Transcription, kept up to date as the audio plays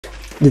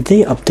Did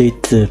they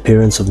update the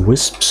appearance of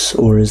wisps,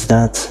 or is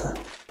that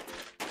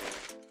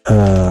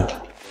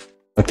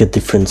like the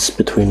difference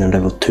between a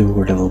level 2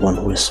 or level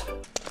 1 wisp?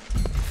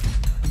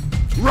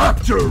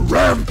 Raptor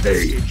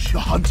rampage! The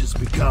hunt has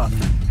begun,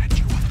 and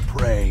you are the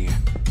prey.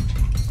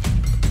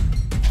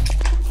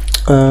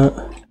 I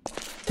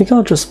think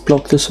I'll just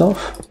block this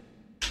off.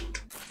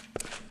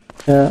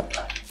 Yeah.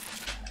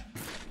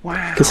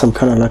 Wow. Guess I'm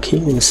kind of lucky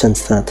in the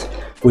sense that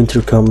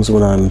winter comes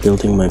when I'm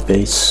building my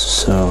base,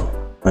 so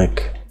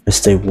like I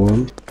stay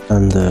warm,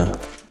 and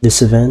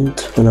this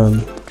event when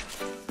I'm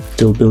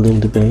still building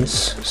the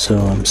base, so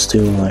I'm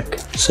still like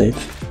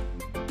safe.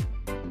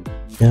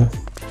 Yeah.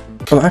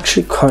 I'm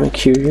actually kind of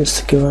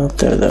curious to go out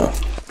there though.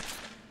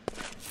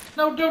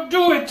 No, don't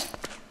do it!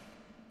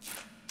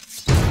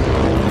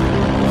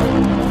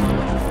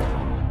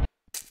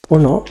 Or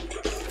not.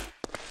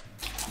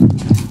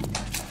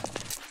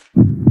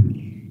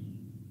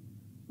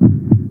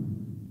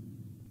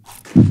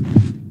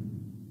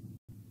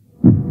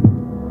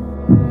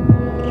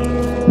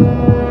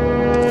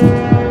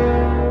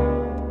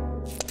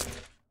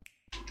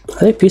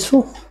 Are they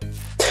peaceful?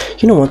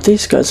 You know what,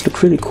 these guys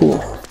look really cool.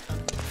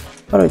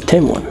 How do I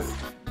tame one?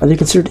 Are they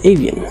considered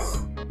avian?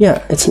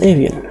 Yeah, it's an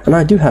avian, and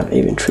I do have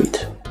avian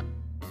treat.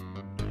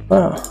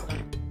 Wow.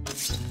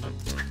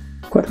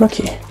 Quite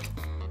lucky.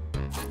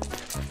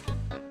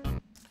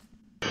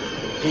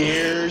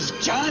 Here's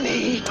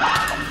Johnny!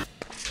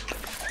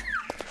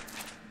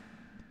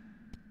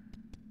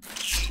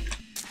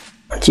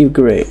 Aren't you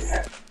great?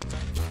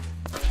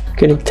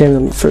 Getting tamed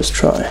on the first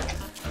try.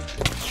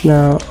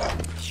 Now...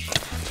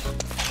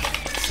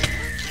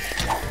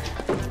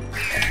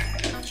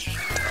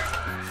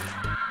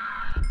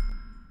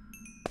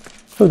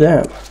 oh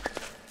damn.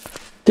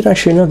 Didn't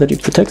actually know that he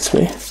protects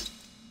me.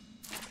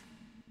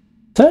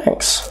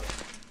 Thanks.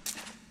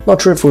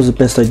 Not sure if it was the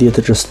best idea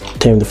to just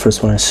tame the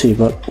first one I see,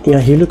 but yeah,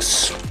 he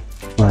looks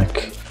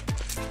like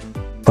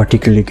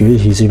particularly good.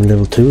 He's even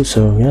level 2,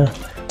 so yeah.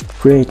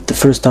 Great, the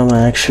first time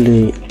I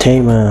actually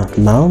tame a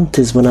mount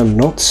is when I'm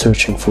not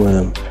searching for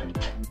them.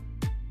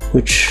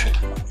 Which,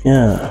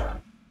 yeah,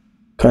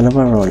 kind of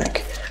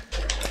ironic.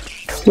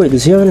 Wait,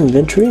 does he have an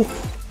inventory?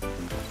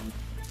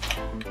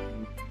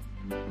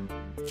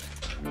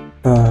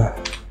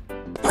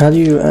 How do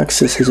you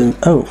access his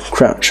oh,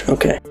 crouch,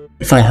 okay.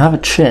 If I have a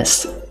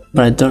chest,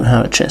 but I don't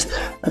have a chest,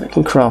 I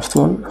can craft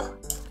one.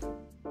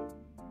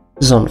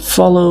 This is on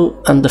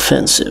follow and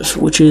defensive,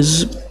 which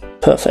is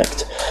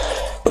perfect.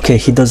 Okay,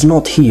 he does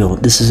not heal,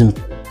 this is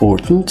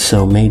important,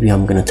 so maybe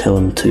I'm gonna tell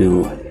him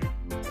to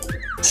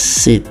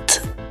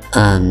sit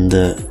and...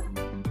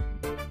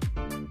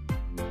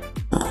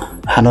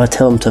 how do I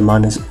tell him to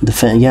minus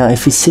defense? Yeah,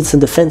 if he sits in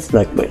defense,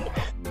 like, wait,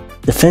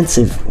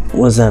 defensive,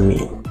 what does that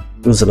mean?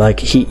 It was like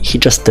he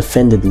just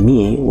defended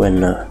me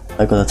when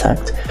I got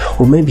attacked,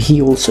 or maybe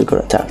he also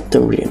got attacked,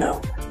 don't really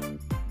know.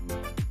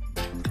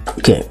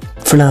 Okay,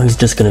 for now he's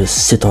just gonna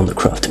sit on the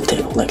crafting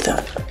table like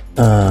that.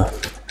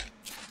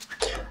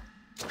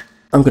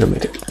 I'm gonna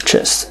make a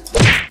chest.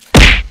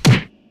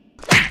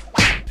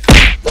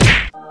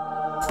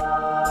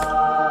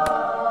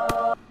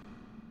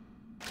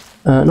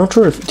 Not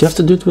sure if, do you have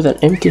to do it with an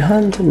empty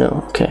hand?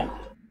 No, okay.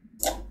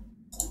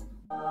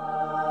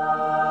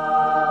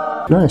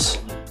 Nice.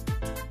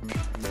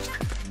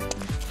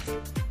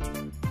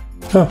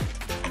 Oh,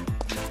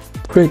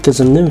 great,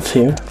 there's a nymph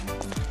here.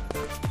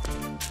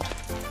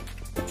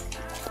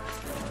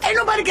 Ain't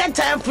nobody got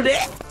time for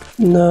that!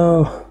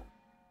 No.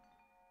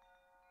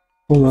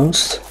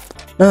 Almost.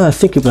 Now I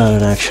think about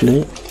it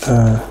actually,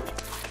 I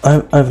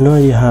have no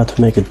idea how to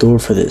make a door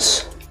for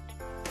this.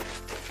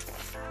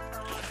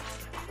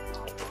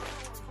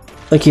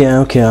 Like, yeah,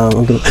 okay,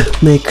 I'm gonna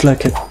make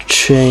like a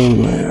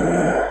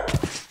chamber.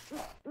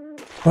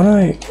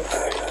 Alright,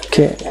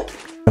 okay. I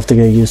have to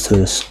get used to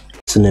this.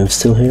 Is the nymph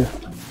still here?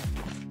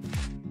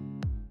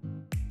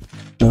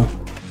 No?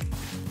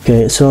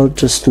 Okay, so I'll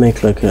just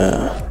make like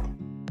a...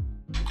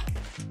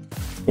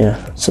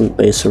 yeah, some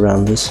base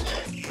around this.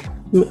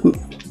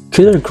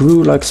 Could a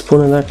Gru like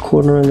spawn in that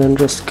corner and then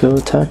just go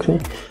attack me?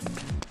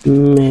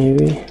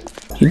 Maybe.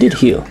 He did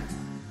heal.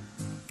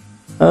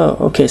 Oh,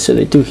 okay, so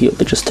they do heal,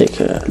 they just take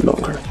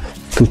longer.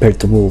 Compared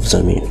to wolves,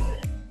 I mean.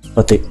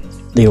 But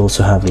they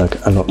also have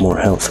like a lot more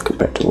health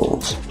compared to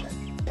wolves.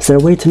 Is there a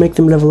way to make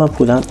them level up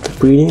without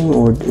breeding,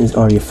 or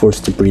are you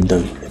forced to breed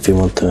them if you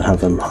want to have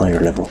them higher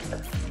level?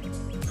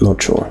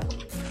 Not sure.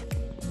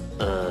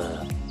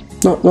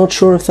 Not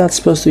sure if that's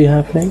supposed to be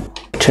happening.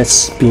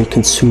 Chests being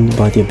consumed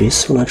by the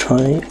abyss when I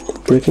try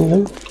breaking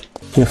them.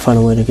 I'm gonna find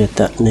a way to get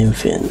that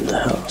nymph in the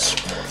house.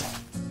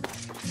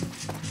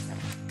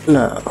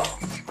 No.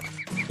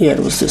 Yeah, it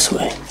was this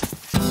way.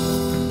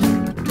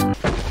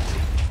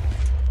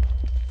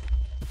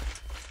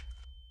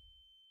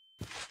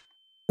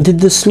 Did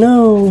the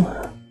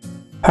snow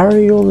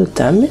parry all the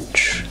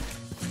damage?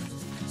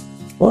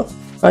 What?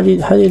 How do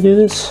you do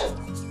this?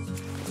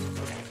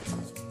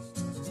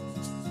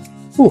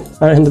 Ooh,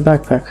 I in the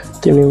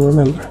backpack. Didn't even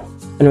remember.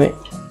 Anyway,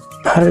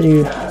 how do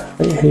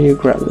you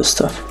grab this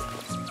stuff?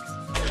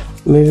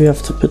 Maybe I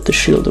have to put the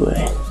shield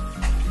away.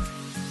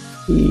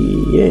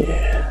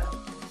 Yeah.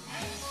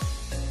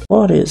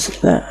 What is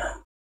that?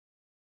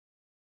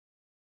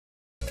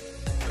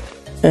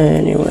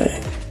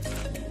 Anyway.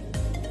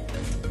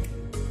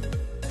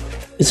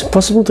 Is it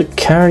possible to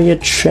carry a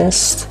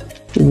chest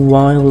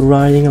while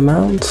riding a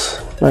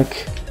mount?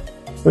 Like,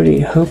 really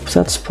hope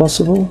that's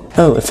possible.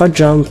 Oh, if I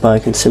jump I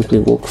can simply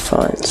walk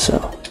fine, so.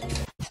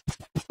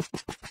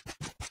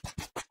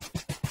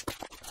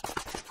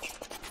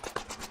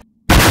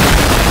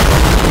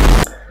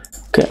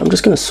 Okay, I'm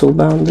just gonna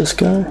soulbound this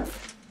guy.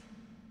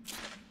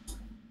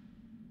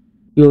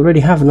 You already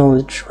have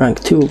knowledge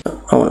rank 2.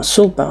 I wanna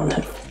soulbound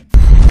him.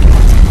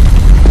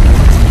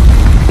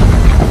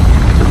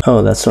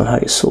 Oh, that's not how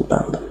you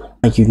soulbound them.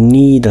 Like, you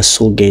need a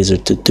soul gazer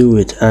to do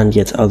it, and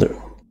yet other,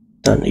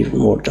 and even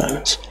more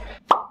diamonds.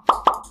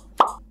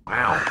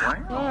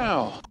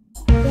 Wow.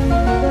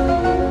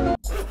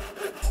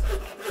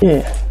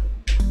 Yeah.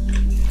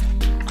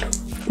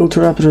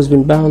 Uvaraptor has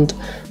been bound.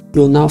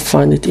 You'll now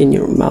find it in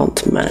your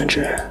mount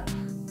manager.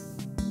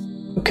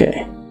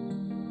 Okay.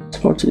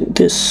 Smart to do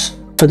this.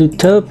 If I do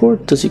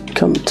teleport, does he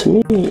come to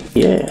me?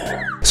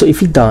 Yeah. So if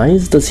he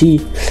dies, does he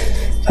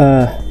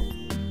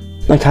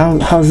like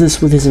how's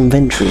this with his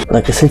inventory?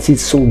 Like, since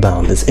he's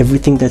soulbound, is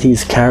everything that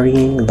he's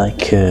carrying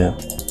like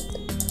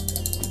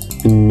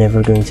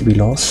never going to be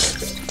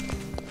lost?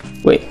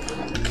 Wait.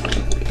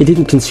 He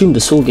didn't consume the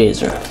soul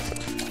gazer.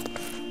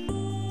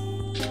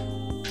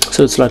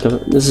 So it's like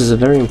this is a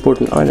very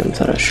important item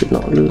that I should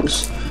not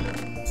lose.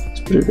 Let's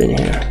put it in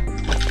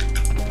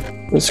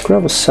here. Let's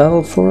grab a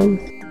saddle for him.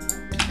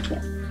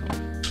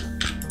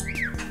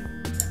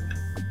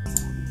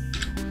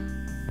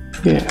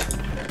 Yeah.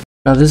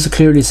 Now this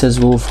clearly says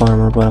wolf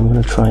armor, but I'm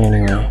gonna try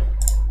anyway.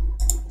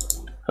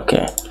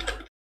 Okay.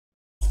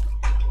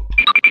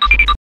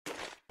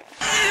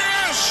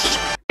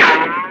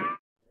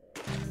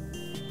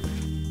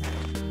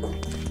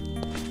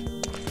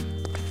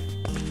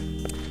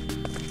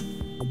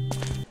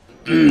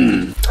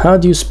 How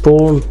do you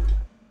spawn?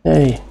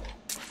 Hey.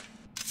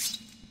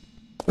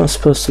 I'm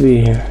supposed to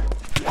be here.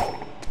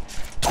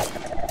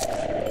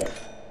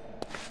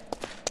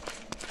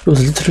 It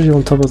was literally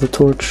on top of the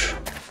torch.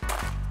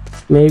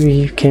 Maybe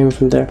he came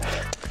from there.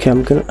 Okay,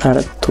 I'm gonna add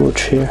a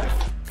torch here.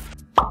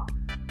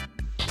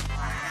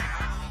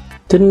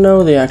 Didn't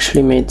know they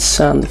actually made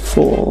sand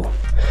fall.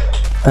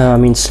 I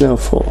mean snow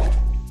fall.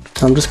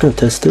 I'm just gonna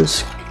test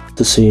this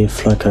to see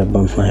if like I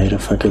bump my head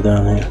if I go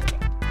down here.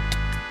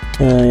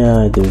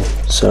 Yeah, I do.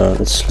 So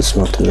let's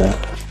not do that.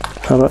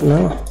 How about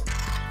now?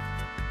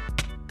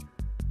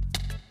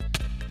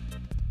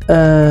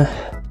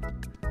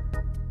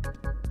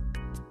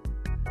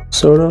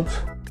 Sort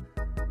of.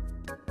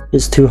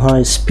 His too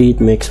high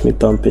speed makes me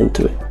bump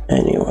into it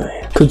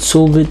anyway. Could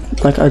solve it.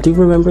 Like, I do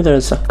remember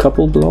there's a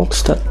couple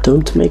blocks that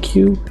don't make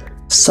you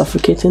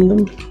suffocate in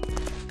them.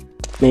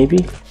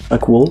 Maybe.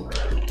 Like wool.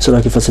 So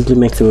like if I simply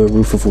make the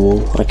roof of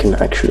wool, I can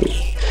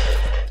actually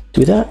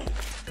do that.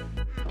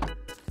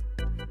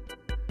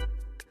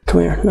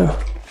 Come here, no.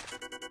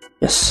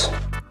 Yes.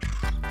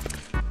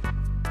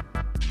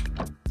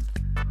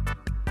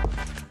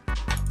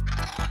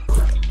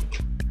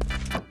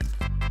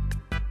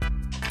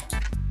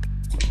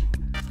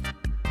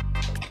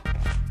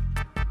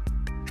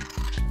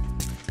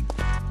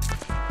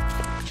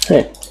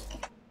 Hey.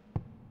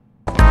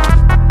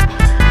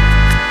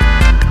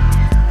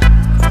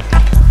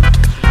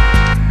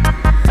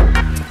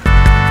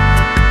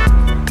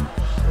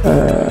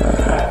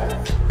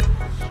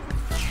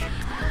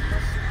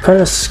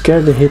 Kinda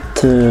scared to hit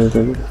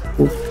the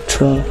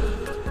ultra.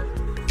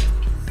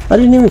 I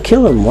didn't even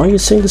kill him. Why are you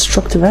saying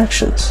destructive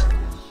actions?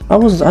 I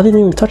didn't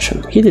even touch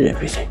him. He did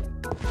everything.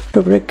 What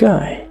a great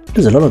guy.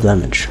 There's a lot of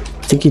damage.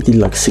 I think he did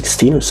like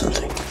 16 or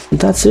something. And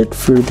that's it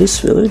for this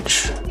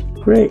village.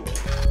 Great.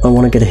 I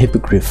want to get a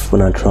hippogriff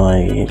when I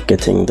try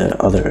getting the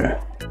other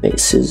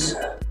bases.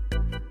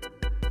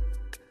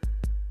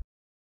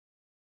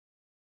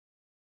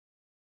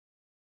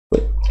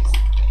 Wait.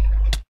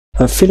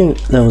 I have a feeling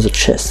there was a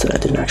chest that I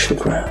didn't actually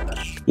grab.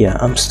 Yeah,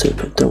 I'm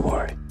stupid, don't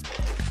worry.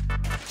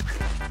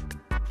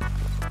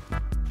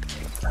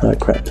 How do I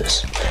grab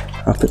this?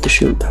 I'll put the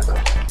shield back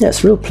on. Yeah,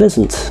 it's real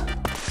pleasant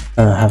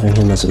having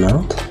him as a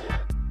mount.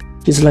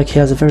 He's like, he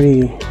has a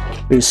very,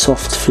 very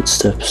soft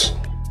footsteps.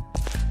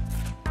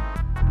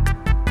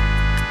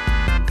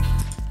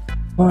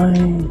 Why?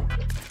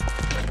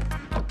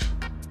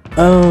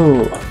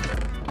 Oh!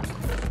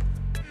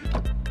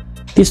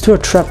 These two are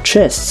trap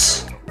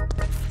chests.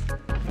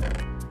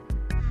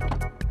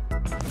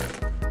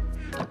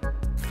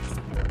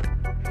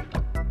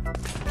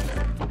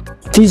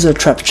 These are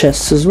trap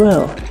chests as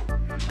well.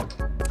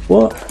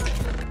 What?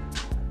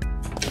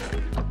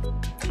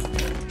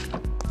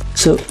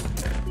 So,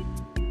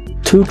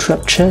 2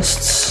 trap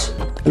chests,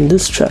 and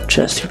this trap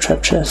chest, 2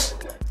 trap chests.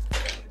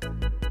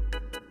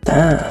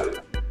 Damn.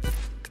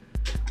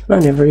 I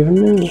never even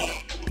knew.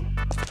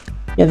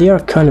 Yeah, they are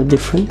kind of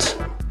different.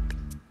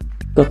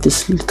 Got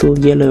this little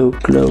yellow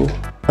glow.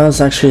 That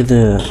was actually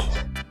the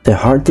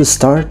hard to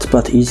start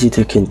but easy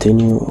to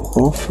continue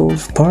off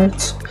of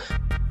part.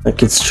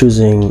 Like it's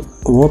choosing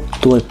what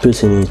do I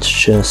put in each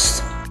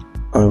chest.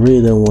 I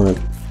really don't want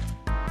to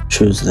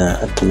choose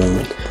that at the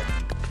moment.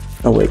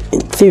 Oh wait, in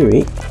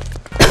theory,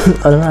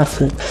 I don't have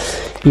to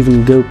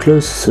even go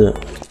close to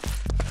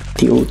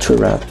the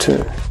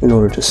Uvaraptor in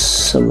order to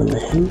summon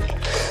him.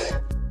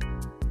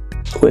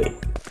 Wait.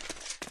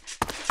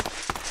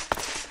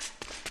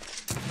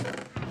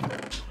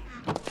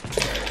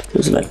 It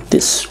was like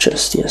this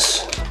chest,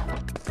 yes.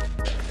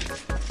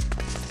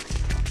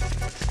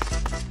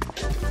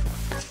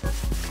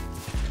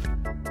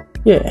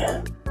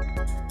 Yeah.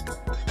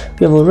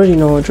 We have already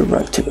knowledge of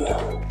rank 2.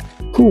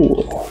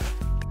 Cool.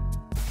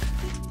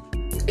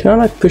 Can I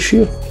like push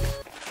you?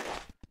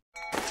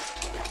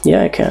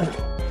 Yeah, I can.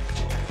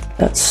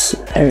 That's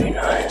very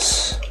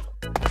nice.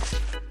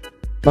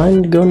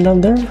 Mind going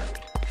down there?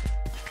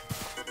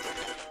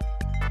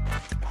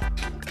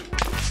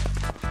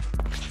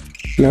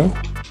 No?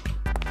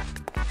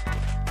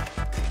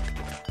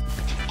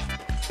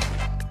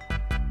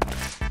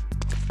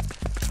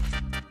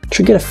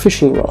 Should get a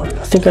fishing rod.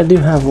 I think I do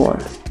have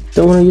one.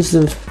 Don't want to use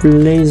the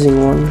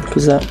blazing one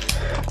because that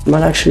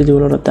might actually do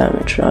a lot of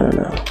damage. I don't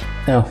know.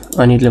 Oh,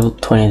 I need level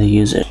 20 to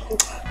use it.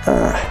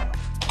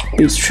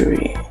 Beast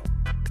tree.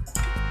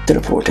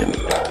 Teleport him.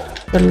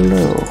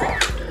 Hello.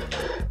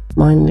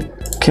 Mind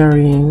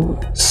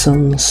carrying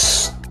some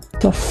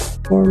stuff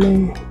for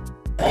me?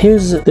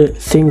 Here's the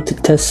thing to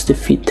test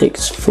if he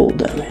takes full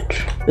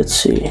damage. Let's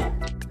see.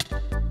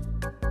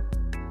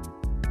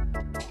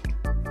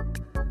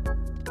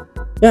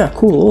 Yeah,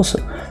 cool,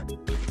 awesome.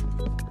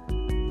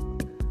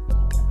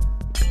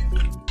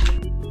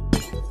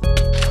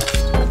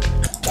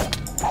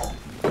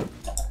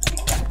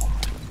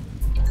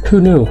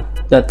 Who knew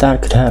that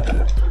that could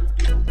happen?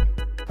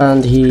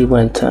 And he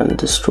went and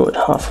destroyed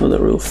half of the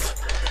roof.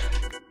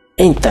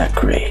 Ain't that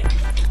great?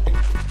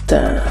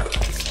 Damn.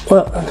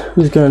 Well,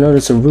 who's gonna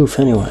notice a roof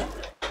anyway?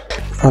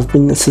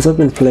 Since I've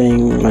been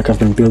playing, like I've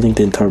been building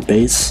the entire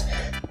base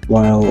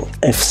while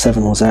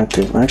F7 was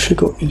active, I actually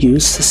got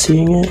used to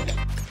seeing it.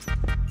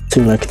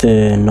 To like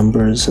the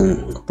numbers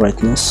and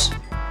brightness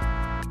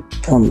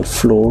on the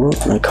floor,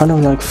 and I kind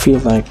of like feel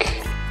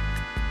like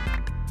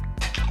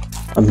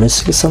I'm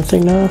missing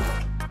something now.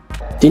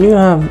 Didn't you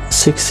have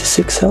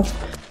 66 health?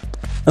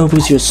 Oh,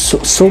 because your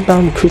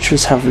soulbound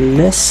creatures have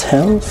less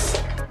health?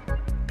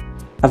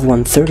 Have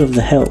 1/3 of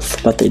the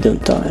health, but they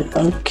don't die.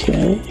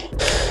 Okay.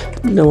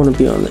 Don't want to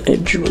be on the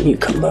edge when you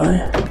come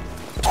by.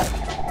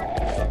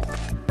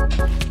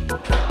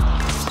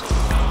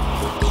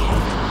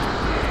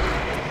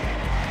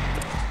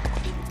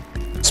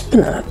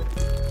 Spinat.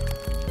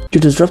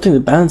 You're disrupting the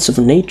balance of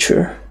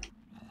nature.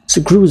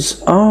 So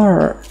grooves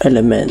are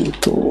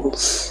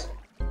elementals.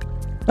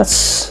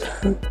 That's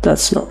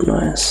not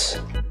nice.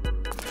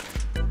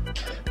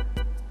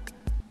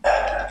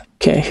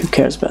 Okay, who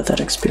cares about that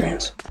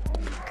experience?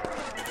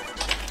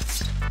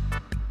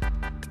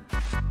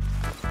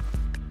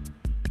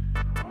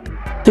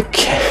 The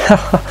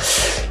cow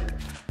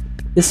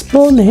is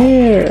spawned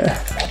here.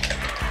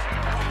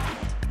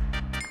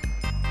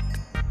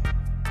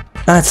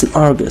 Ah, it's an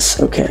Argus.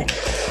 Okay,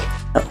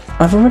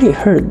 I've already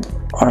heard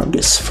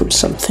Argus from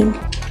something.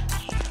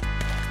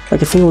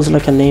 Like I think it was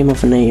like a name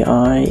of an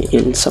AI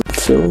in some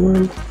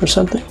film or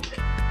something.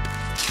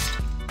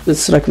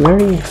 It's like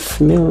very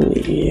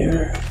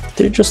familiar.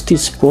 Did it just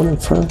despawn in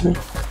front of me?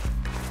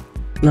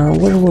 Now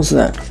where was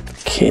that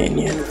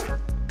canyon?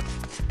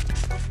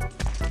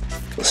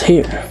 It was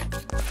here.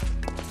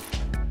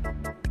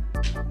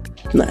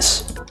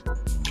 Nice.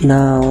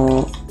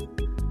 Now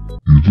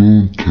you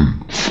don't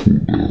take full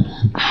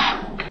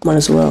damage. Might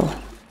as well.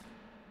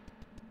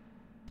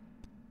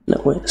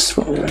 No, wait, it's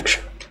the wrong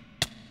direction.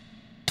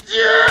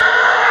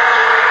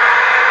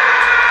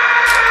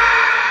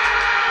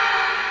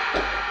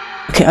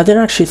 Okay, I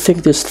didn't actually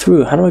think this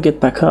through. How do I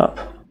get back up?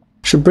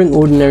 I should bring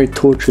ordinary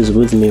torches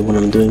with me when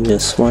I'm doing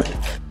this. Why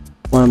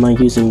am I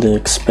using the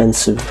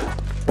expensive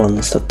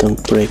ones that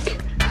don't break?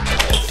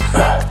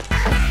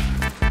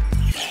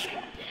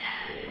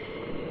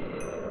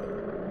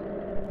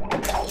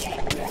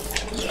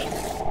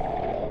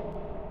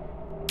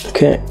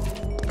 Okay.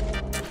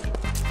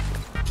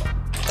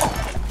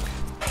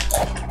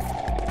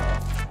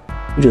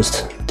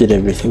 Just did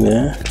everything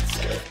there.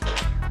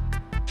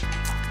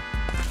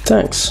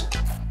 Thanks.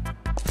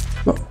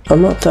 No,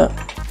 I'm not that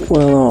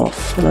well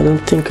off, and I don't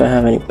think I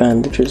have any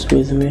bandages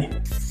with me.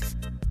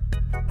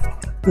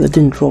 They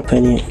didn't drop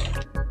any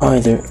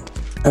either.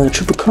 And the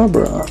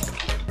chupacabra,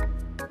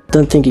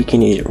 don't think you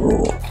can eat it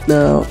raw.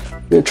 Now,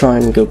 I'm gonna try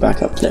and go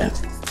back up there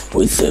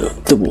with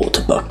the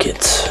water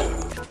bucket.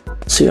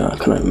 See how I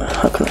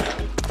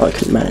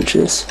can manage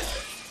this.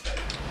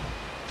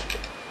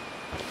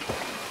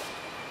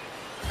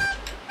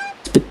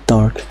 It's a bit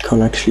dark,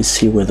 can't actually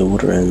see where the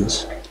water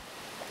ends.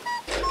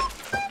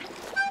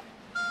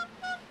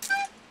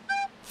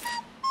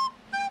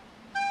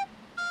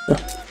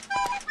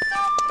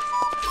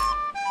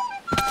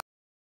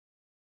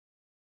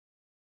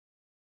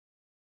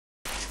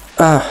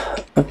 Ah,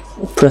 I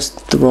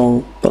pressed the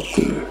wrong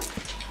button.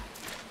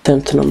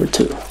 Attempt to number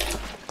 2.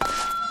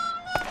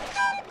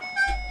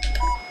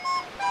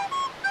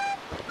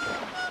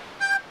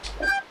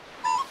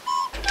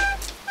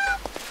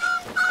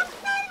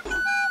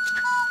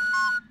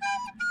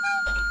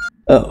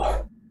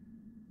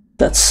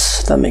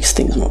 that makes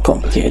things more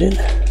complicated.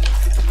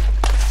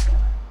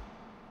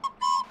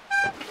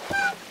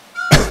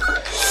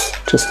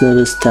 Just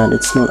notice that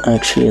it's not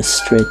actually a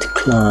straight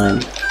climb.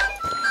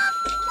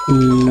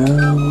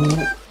 No.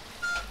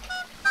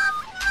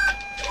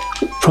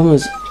 The problem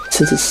is,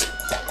 since it's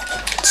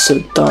so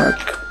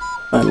dark,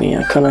 I mean,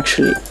 I can't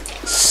actually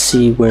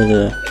see where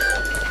the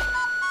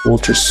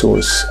water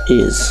source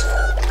is.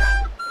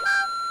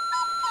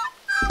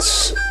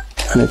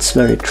 And it's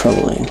very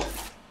troubling.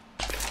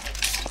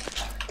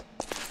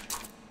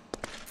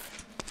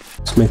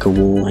 Let's make a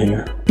wall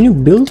here. Can you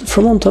build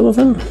from on top of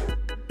him?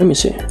 Let me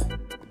see.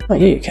 Oh,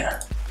 yeah, you can.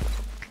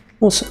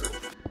 Awesome.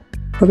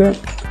 Okay.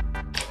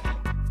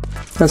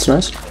 That's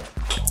nice.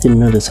 Didn't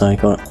notice I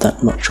got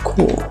that much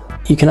coal.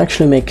 You can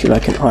actually make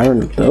like an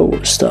iron bow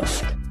or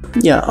stuff.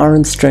 Yeah,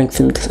 iron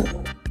strengthened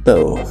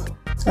bow.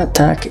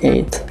 Attack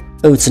 8.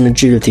 Oh, it's an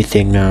agility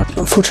thing now.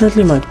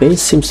 Unfortunately, my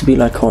base seems to be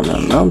like on a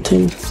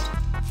mountain.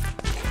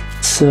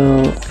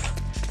 So,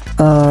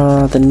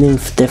 the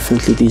nymph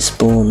definitely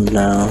despawned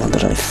now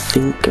that I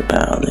think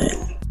about it.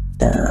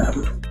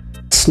 Damn.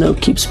 Snow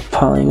keeps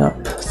piling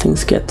up.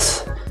 Things get...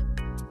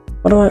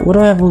 What do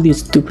I have all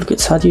these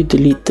duplicates? How do you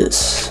delete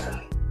this?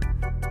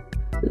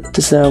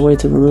 Is there a way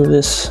to remove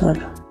this?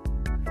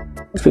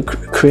 I've been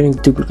creating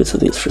duplicates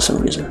of these for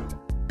some reason.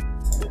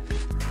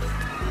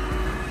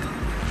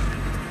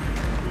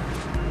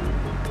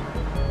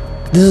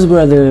 This is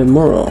where the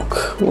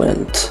Morok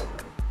went.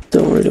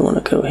 Don't really want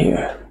to go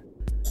here.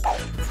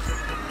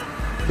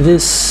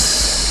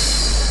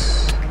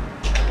 This...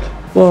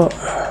 Well...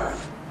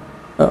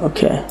 Oh,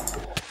 okay.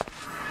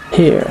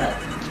 Here.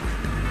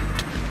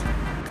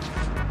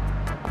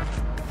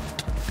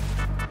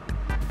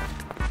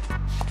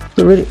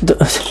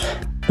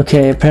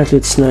 Okay, apparently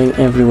it's snowing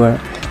everywhere.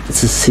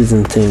 It's a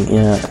season thing,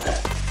 yeah.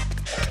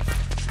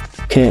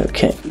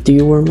 Okay. Do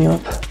you warm me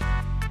up?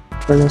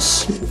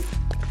 Furnace?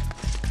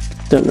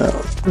 Don't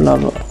know.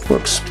 Lava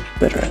works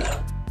better.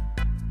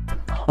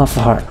 Half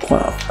a heart,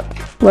 wow.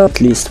 Well, at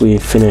least we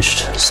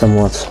finished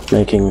somewhat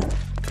making...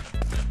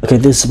 Okay,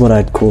 this is what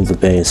I'd call the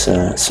base. So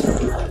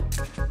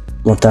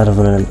not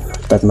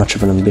that much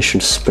of an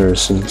ambitious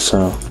person,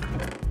 so...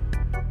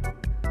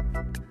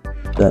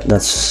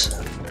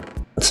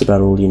 That's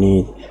about all you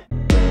need.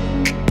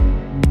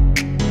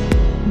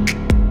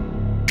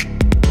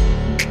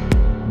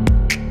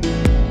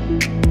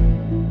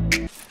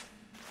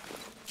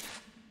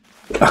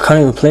 I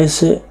can't even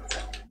place it.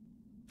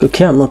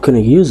 Okay, I'm not gonna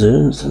use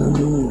it.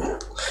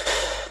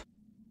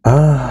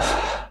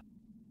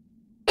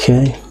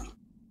 Okay.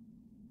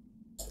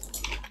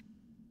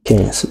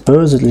 Okay,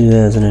 supposedly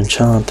there's an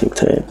enchanting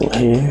table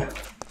here.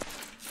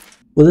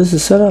 Well, this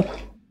is set up. I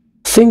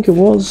think it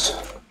was.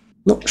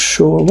 Not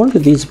sure. Why do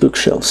these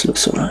bookshelves look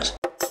so nice?